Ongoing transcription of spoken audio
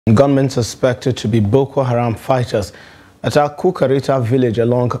Gunmen suspected to be Boko Haram fighters attacked Kukareta village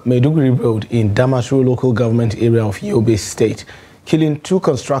along Maiduguri Road in Damaturu local government area of Yobe state, killing 2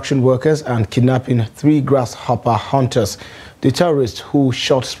 construction workers and kidnapping 3 Grasshopper hunters. The terrorists, who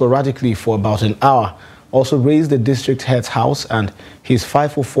shot sporadically for about an hour, also razed the district head's house and his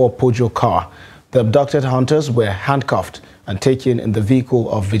 504 Peugeot Car. The abducted hunters were handcuffed and taken in the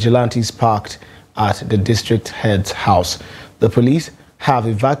vehicle of vigilantes parked at the district head's house. The police have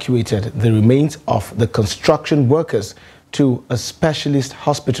evacuated the remains of the construction workers to a specialist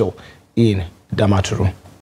hospital in Damaturu.